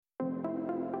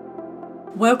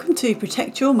Welcome to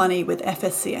Protect Your Money with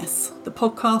FSCS, the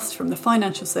podcast from the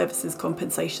Financial Services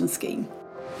Compensation Scheme.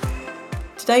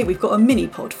 Today we've got a mini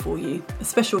pod for you, a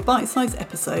special bite-sized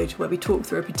episode where we talk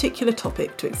through a particular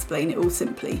topic to explain it all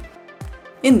simply.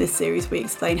 In this series we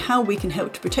explain how we can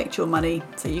help to protect your money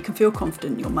so you can feel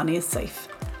confident your money is safe.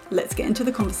 Let's get into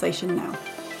the conversation now.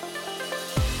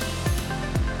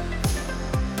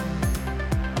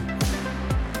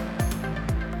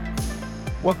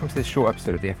 Welcome to this short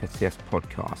episode of the FSCS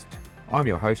podcast. I'm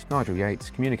your host, Nigel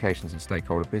Yates, Communications and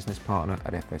Stakeholder Business Partner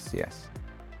at FSCS.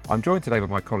 I'm joined today by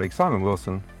my colleague Simon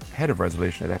Wilson, Head of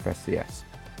Resolution at FSCS.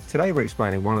 Today we're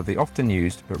explaining one of the often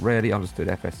used but rarely understood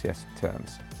FSCS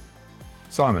terms.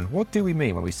 Simon, what do we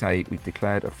mean when we say we've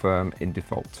declared a firm in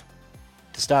default?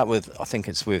 To start with, I think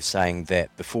it's worth saying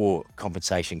that before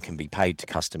compensation can be paid to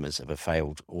customers of a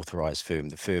failed authorised firm,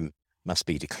 the firm must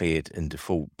be declared in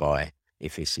default by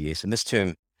FSCS. And this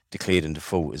term, declared in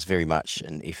default, is very much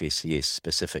an FSCS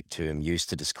specific term used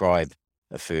to describe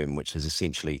a firm which has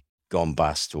essentially gone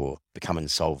bust or become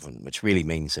insolvent, which really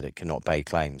means that it cannot pay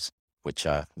claims which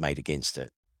are made against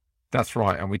it. That's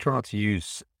right, and we try not to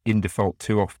use in default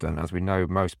too often, as we know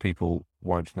most people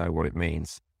won't know what it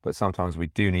means, but sometimes we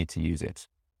do need to use it.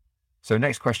 So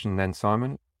next question then,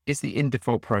 Simon, is the in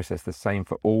default process the same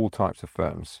for all types of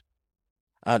firms?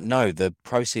 No, the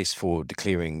process for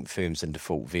declaring firms in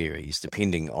default varies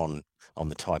depending on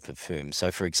the type of firm.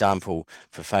 So, for example,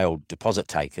 for failed deposit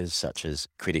takers such as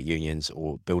credit unions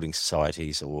or building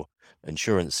societies or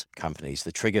insurance companies,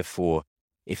 the trigger for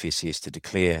FSCS to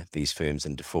declare these firms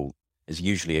in default is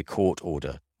usually a court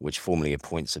order which formally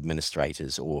appoints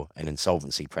administrators or an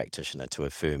insolvency practitioner to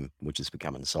a firm which has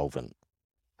become insolvent.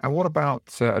 And what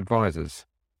about advisors?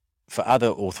 For other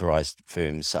authorised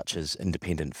firms, such as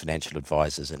independent financial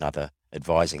advisors and other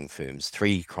advising firms,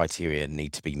 three criteria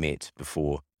need to be met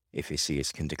before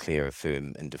FSCS can declare a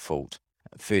firm in default.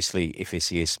 Firstly,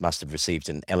 FSCS must have received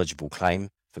an eligible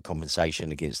claim for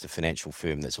compensation against a financial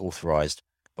firm that's authorised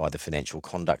by the Financial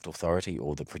Conduct Authority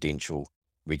or the Prudential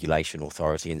Regulation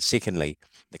Authority. And secondly,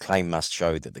 the claim must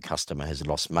show that the customer has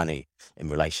lost money in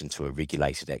relation to a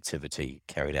regulated activity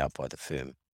carried out by the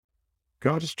firm.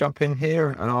 Can I just jump in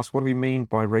here and ask, what do we mean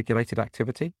by regulated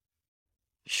activity?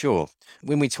 Sure.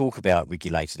 When we talk about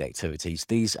regulated activities,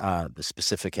 these are the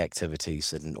specific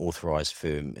activities that an authorised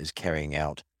firm is carrying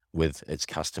out with its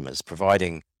customers.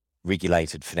 Providing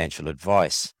regulated financial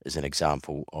advice is an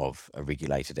example of a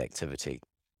regulated activity.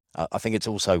 I think it's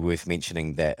also worth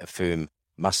mentioning that a firm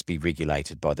must be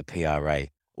regulated by the PRA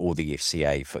or the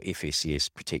FCA for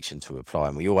FSCS protection to apply.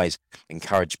 And we always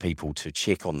encourage people to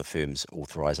check on the firm's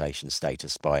authorisation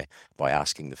status by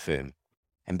asking the firm.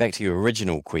 And back to your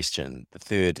original question, the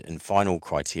third and final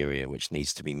criteria which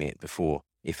needs to be met before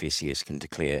FSCS can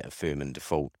declare a firm in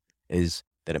default is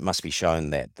that it must be shown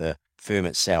that the firm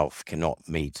itself cannot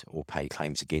meet or pay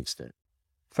claims against it.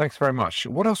 Thanks very much.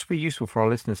 What else would be useful for our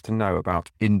listeners to know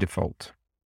about in default?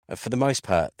 For the most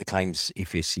part, the claims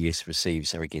FSCS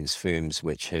receives are against firms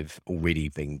which have already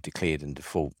been declared in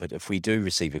default. But if we do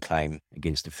receive a claim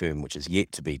against a firm which is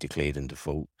yet to be declared in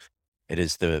default, it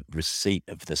is the receipt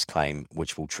of this claim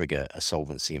which will trigger a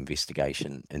solvency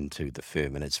investigation into the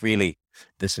firm. And it's really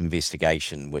this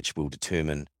investigation which will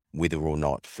determine whether or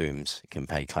not firms can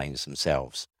pay claims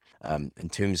themselves. In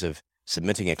terms of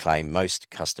submitting a claim, most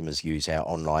customers use our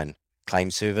online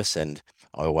claim service, and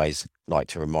I always like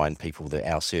to remind people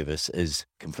that our service is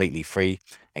completely free,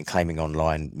 and claiming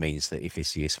online means that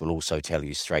FSCS will also tell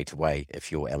you straight away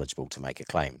if you're eligible to make a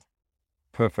claim.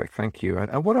 Perfect, thank you.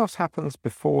 And what else happens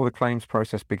before the claims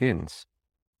process begins?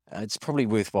 It's probably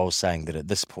worthwhile saying that at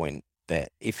this point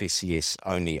that FSCS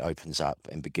only opens up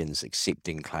and begins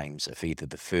accepting claims if either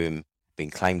the firm being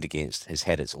claimed against has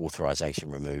had its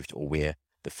authorisation removed or where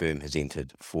the firm has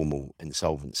entered formal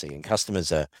insolvency. And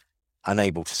customers are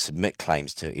unable to submit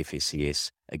claims to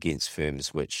FSCS against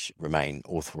firms which remain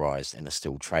authorised and are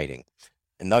still trading.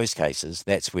 In those cases,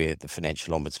 that's where the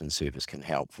Financial Ombudsman Service can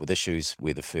help with issues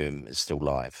where the firm is still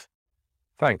live.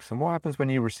 Thanks. And what happens when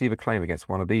you receive a claim against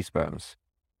one of these firms?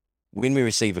 When we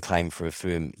receive a claim for a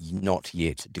firm not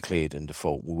yet declared in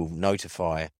default, we will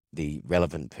notify the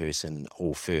relevant person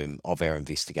or firm of our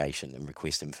investigation and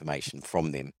request information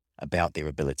from them about their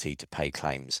ability to pay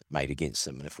claims made against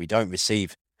them. And if we don't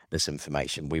receive this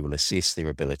information, we will assess their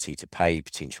ability to pay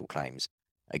potential claims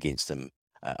against them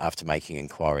after making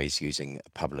inquiries using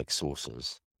public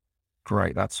sources.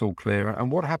 Great, that's all clear.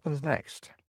 And what happens next?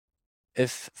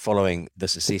 If following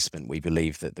this assessment, we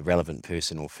believe that the relevant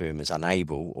person or firm is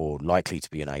unable or likely to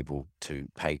be unable to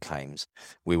pay claims,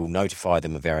 we will notify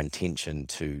them of our intention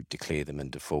to declare them in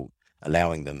default,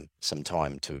 allowing them some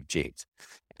time to object.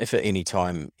 If at any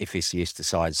time FSCS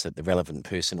decides that the relevant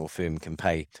person or firm can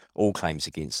pay all claims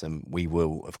against them, we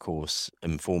will, of course,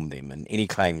 inform them. And any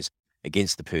claims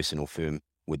against the person or firm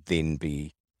would then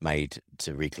be made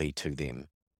directly to them.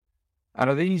 And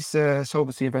are these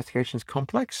solvency investigations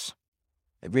complex?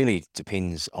 It really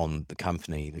depends on the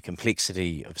company. The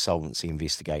complexity of solvency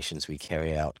investigations we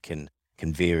carry out can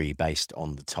vary based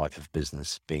on the type of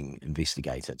business being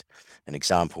investigated. An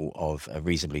example of a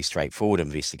reasonably straightforward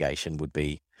investigation would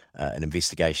be an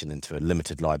investigation into a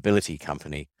limited liability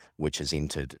company which has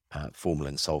entered formal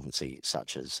insolvency,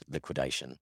 such as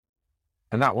liquidation.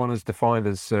 And that one is defined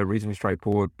as reasonably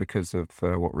straightforward because of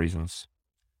what reasons?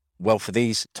 Well, for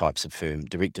these types of firm,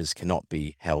 directors cannot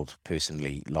be held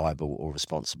personally liable or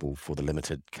responsible for the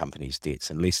limited company's debts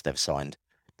unless they've signed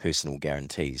personal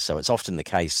guarantees. So it's often the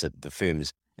case that the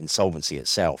firm's insolvency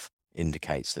itself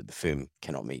indicates that the firm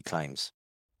cannot meet claims.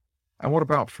 And what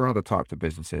about for other types of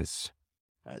businesses?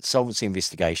 Solvency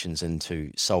investigations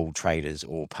into sole traders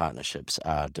or partnerships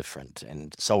are different.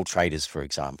 And sole traders, for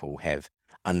example, have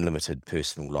unlimited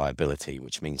personal liability,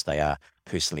 which means they are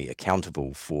personally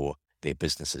accountable for their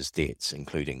business's debts,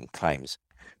 including claims.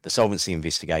 The solvency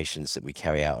investigations that we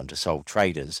carry out into sole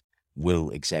traders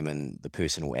will examine the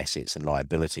personal assets and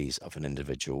liabilities of an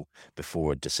individual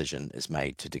before a decision is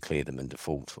made to declare them in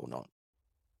default or not.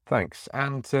 Thanks.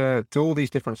 And do all these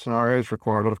different scenarios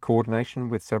require a lot of coordination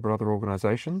with several other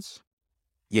organisations?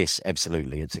 Yes,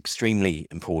 absolutely. It's extremely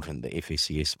important that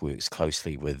FSCS works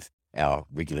closely with our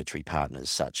regulatory partners,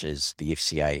 such as the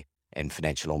FCA and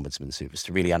Financial Ombudsman Service,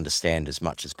 to really understand as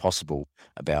much as possible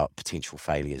about potential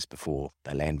failures before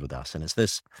they land with us. And it's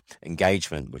this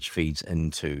engagement which feeds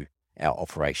into our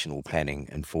operational planning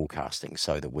and forecasting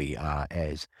so that we are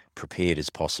as prepared as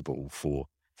possible for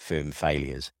firm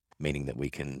failures, meaning that we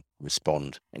can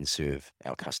respond and serve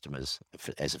our customers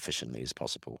as efficiently as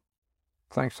possible.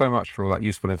 Thanks so much for all that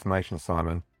useful information,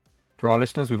 Simon. For our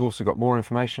listeners, we've also got more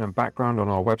information and background on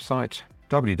our website,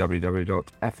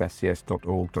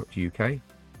 www.fscs.org.uk.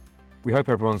 We hope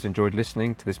everyone's enjoyed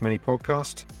listening to this mini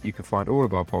podcast. You can find all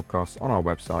of our podcasts on our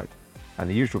website and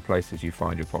the usual places you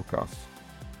find your podcasts.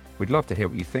 We'd love to hear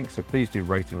what you think, so please do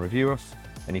rate and review us,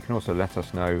 and you can also let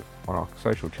us know on our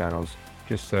social channels.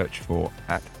 Just search for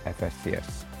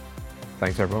 @FSCS.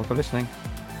 Thanks everyone for listening.